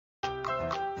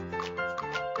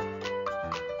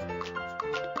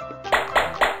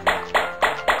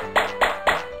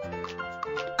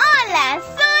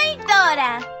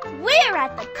We're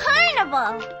at the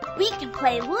carnival! We can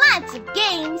play lots of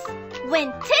games,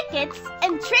 win tickets,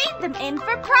 and trade them in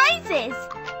for prizes!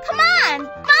 Come on,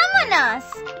 vámonos!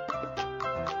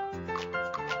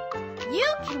 You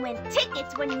can win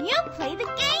tickets when you play the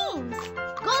games!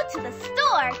 Go to the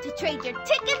store to trade your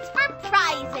tickets for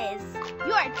prizes!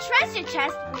 Your treasure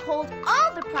chest will hold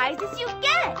all the prizes you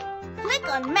get! Click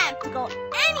on map to go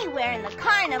anywhere in the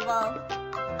carnival!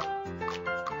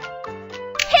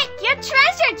 Pick your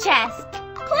treasure chest!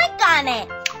 Click on it!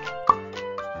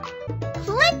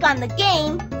 Click on the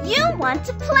game you want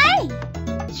to play!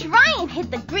 Try and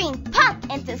hit the green puck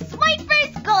into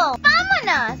Swiper's goal!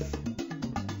 Vámonos!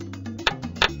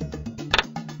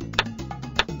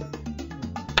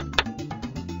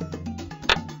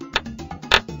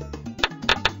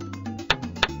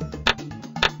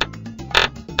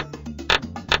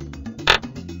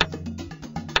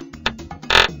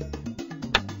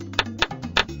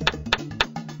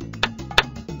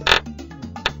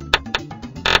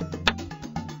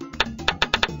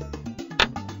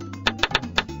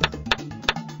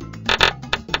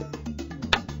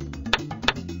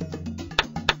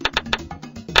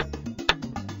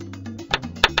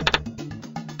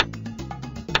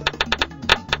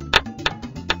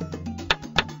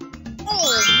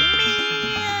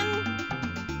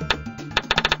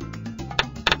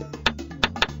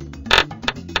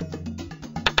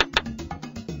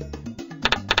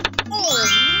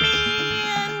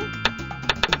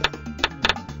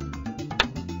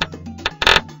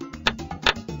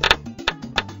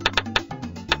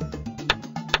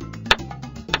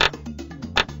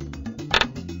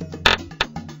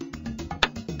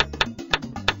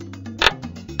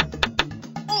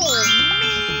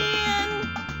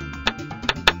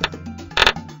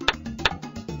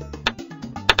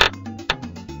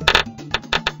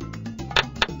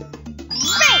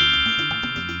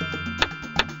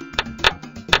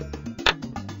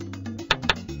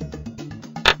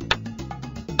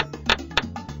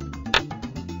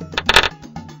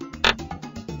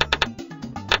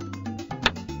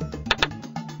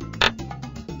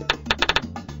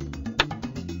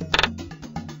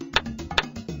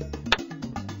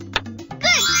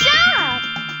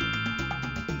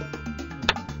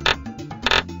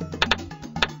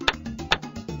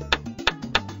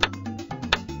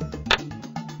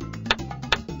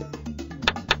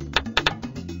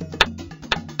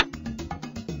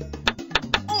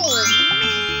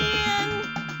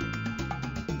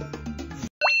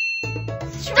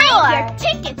 Your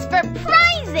tickets for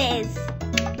prizes!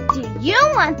 Do you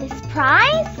want this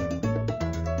prize?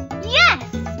 Yes!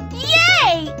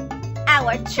 Yay!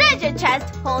 Our treasure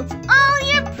chest holds all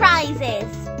your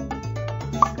prizes.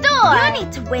 Store! You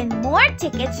need to win more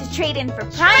tickets to trade in for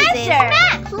prizes. Treasure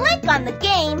map! Click on the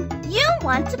game you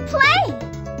want to play.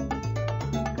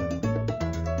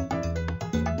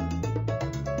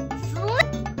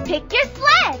 Pick your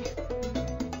sled.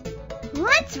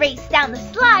 Let's race down the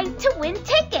slide to win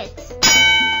tickets.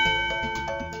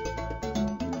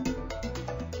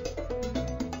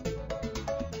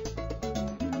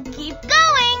 Keep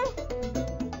going.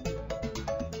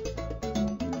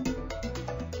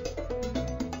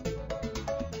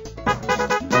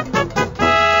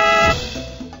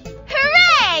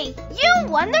 Hooray! You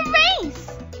won the race.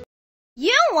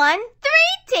 You won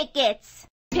 3 tickets.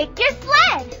 Pick your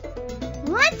sled.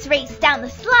 Let's race down the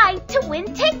slide to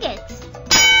win tickets.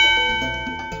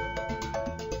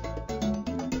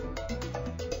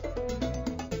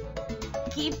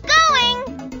 Keep going!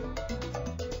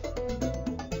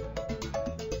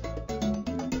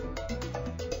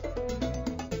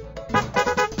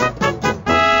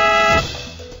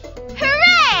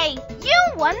 Hooray! You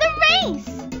won the race!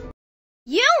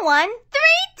 You won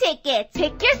 3 tickets!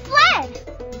 Pick your sled!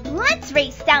 Let's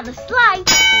race down the slide.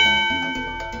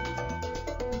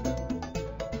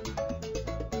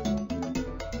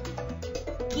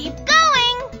 Keep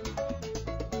going!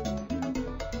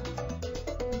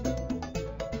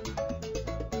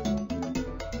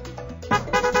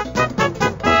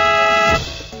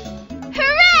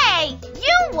 Hooray!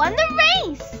 You won the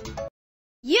race!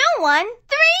 You won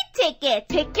 3 tickets!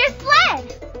 Pick your sled!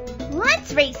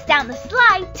 Let's race down the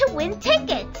slide to win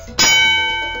tickets!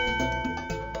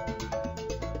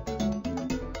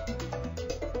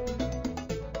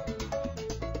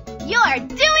 You're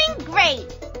doing great!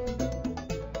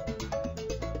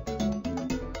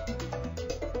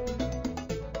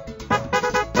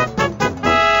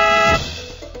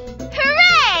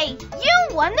 Hooray!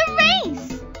 You won the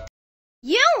race!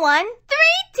 You won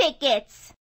 3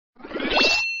 tickets!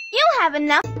 You have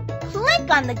enough. Click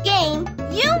on the game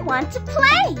you want to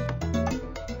play.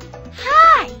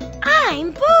 Hi!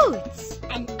 I'm Boots,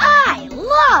 and I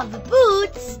love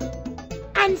boots.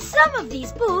 And some of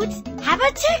these boots have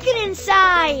a ticket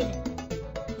inside.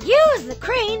 Use the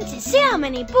crane to see how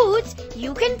many boots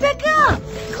you can pick up.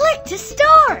 Click to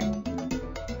start.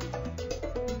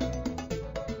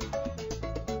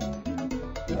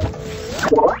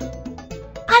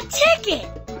 A ticket.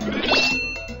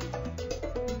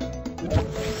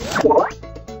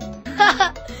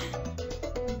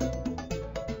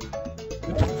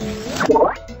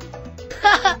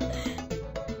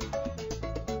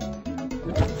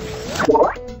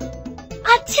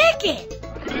 A ticket.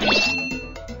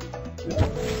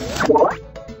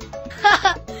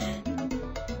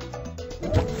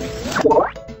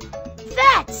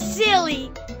 That's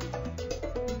silly.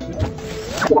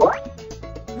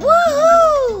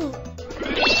 Woohoo!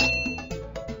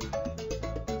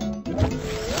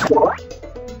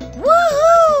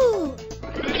 Woohoo!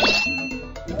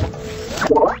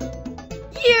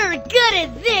 You're good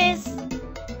at this.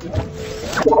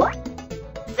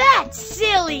 That's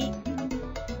silly.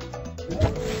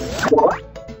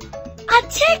 A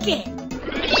ticket.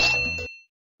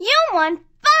 You won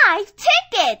 5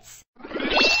 tickets.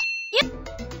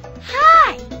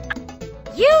 Hi.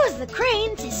 Use the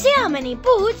crane to see how many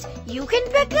boots you can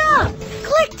pick up.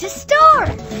 Click to start.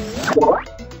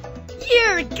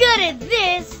 You're good at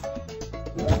this.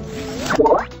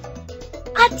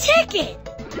 A ticket.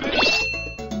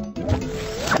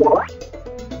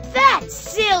 That's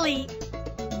silly.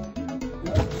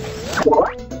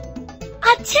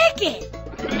 A ticket.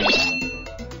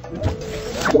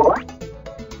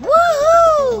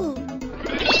 Woohoo!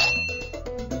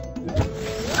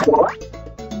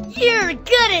 You're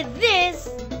good at this.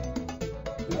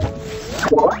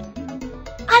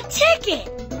 A ticket.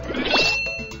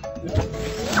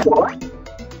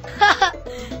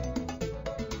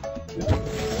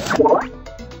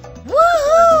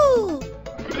 Woohoo!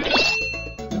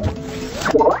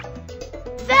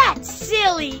 That's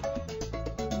silly.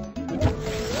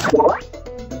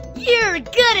 You're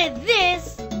good at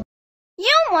this.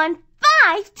 You won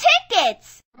 5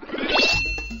 tickets.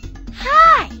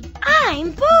 Hi,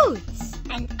 I'm Boots,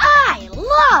 and I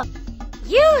love.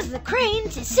 Use the crane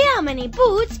to see how many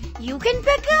boots you can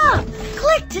pick up.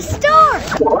 Click to start.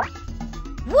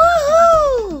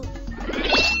 Woohoo!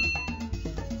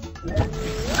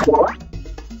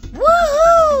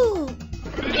 Woohoo!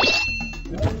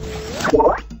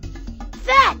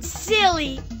 That's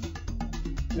silly.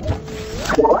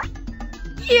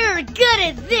 You're good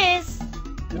at this.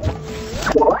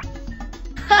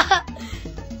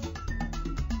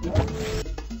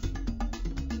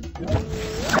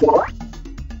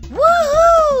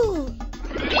 Woohoo!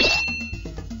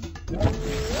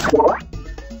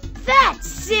 That's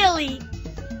silly.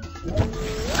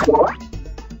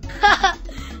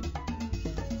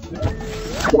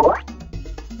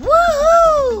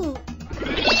 Woohoo!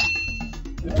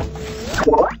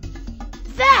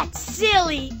 That's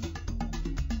silly.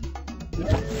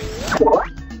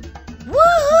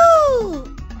 Woohoo!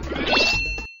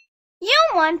 You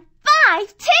won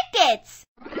 5 tickets.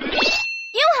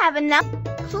 You have enough.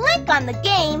 Click on the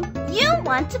game you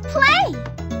want to play.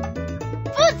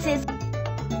 Boots is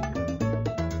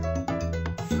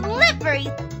slippery.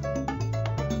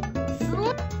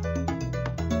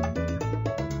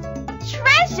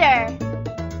 Treasure.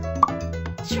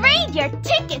 Trade your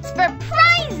tickets for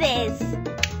prizes.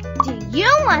 Do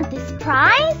you want this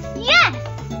prize? Yes.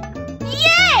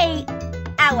 Yay!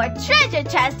 Our treasure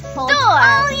chest holds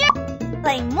all your...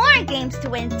 Play more games to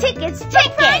win tickets for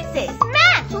prizes.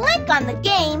 Smash! Click on the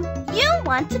game you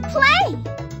want to play.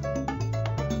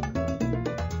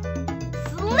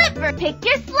 Slipper, pick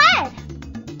your sled.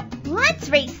 Let's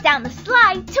race down the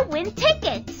slide to win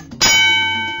tickets.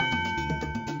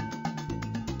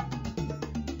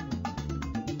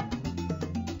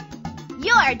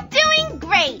 You're doing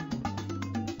great.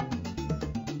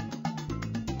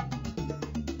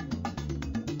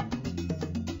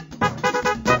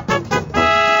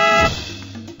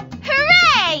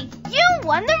 Hooray! You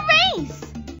won the race.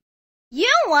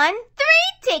 You won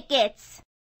 3 tickets.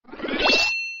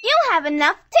 You have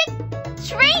enough to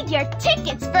trade your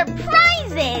tickets for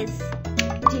prizes.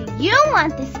 Do you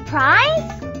want this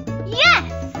prize?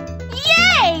 Yes.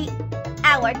 Yay!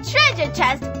 Our treasure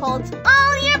chest holds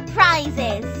all your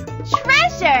prizes.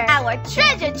 Treasure! Our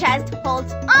treasure chest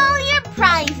holds all your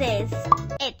prizes.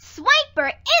 It's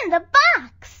Swiper in the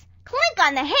box. Click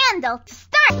on the handle to start.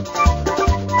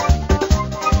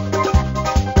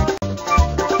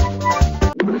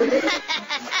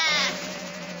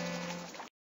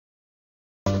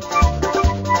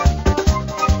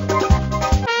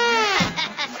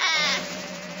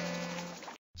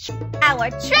 Our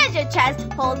treasure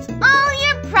chest holds all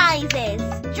your prizes.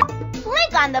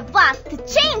 Click on the block to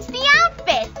change the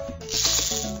outfits.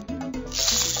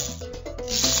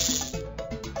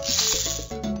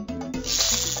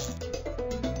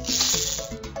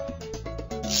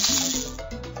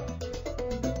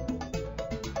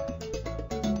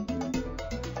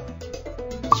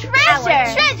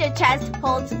 Our treasure chest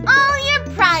holds all your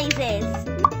prizes.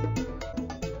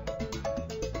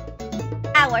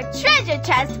 Our treasure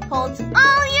chest holds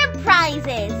all your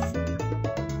prizes.